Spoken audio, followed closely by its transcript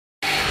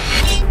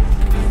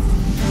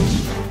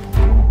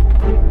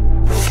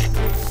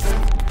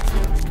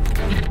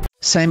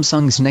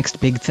Samsung's next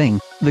big thing,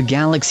 the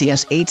Galaxy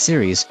S8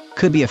 series,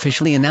 could be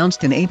officially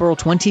announced in April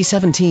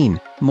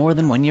 2017, more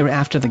than 1 year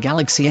after the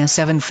Galaxy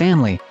S7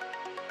 family.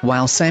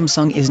 While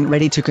Samsung isn't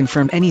ready to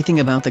confirm anything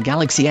about the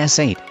Galaxy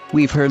S8,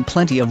 we've heard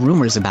plenty of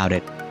rumors about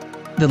it.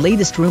 The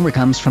latest rumor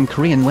comes from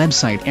Korean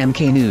website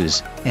MK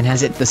News, and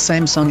has it the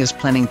Samsung is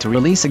planning to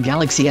release a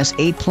Galaxy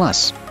S8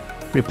 Plus.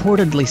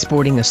 Reportedly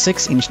sporting a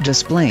 6-inch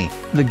display,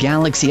 the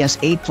Galaxy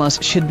S8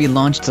 Plus should be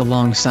launched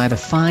alongside a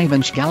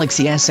 5-inch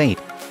Galaxy S8.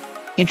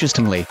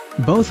 Interestingly,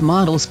 both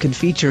models could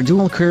feature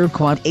dual-curve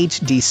Quad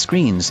HD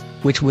screens,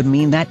 which would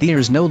mean that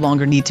ears no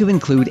longer need to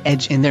include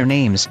Edge in their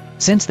names,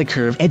 since the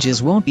curved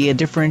edges won't be a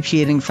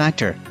differentiating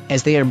factor,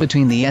 as they are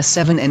between the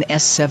S7 and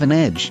S7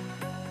 Edge.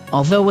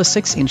 Although a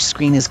 6-inch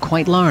screen is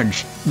quite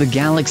large, the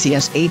Galaxy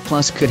S8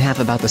 Plus could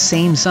have about the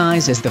same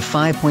size as the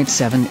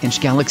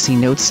 5.7-inch Galaxy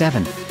Note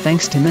 7,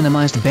 thanks to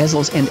minimized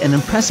bezels and an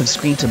impressive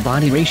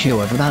screen-to-body ratio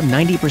of about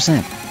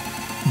 90%.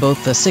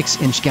 Both the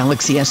 6-inch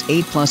Galaxy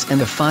S8 Plus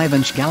and the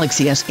 5-inch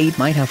Galaxy S8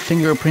 might have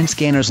fingerprint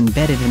scanners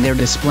embedded in their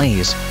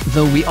displays,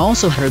 though we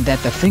also heard that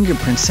the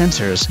fingerprint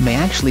sensors may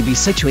actually be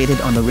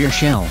situated on the rear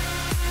shell.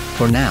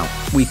 For now,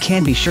 we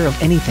can't be sure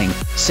of anything,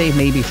 save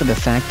maybe for the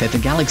fact that the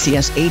Galaxy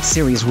S8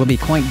 series will be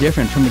quite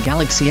different from the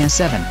Galaxy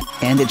S7,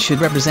 and it should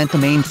represent the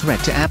main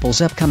threat to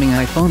Apple's upcoming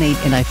iPhone 8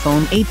 and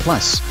iPhone 8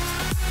 Plus.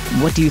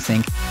 What do you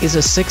think? Is a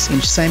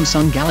 6-inch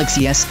Samsung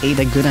Galaxy S8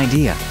 a good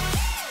idea?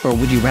 Or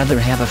would you rather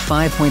have a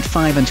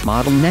 5.5-inch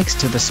model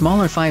next to the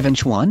smaller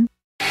 5-inch one?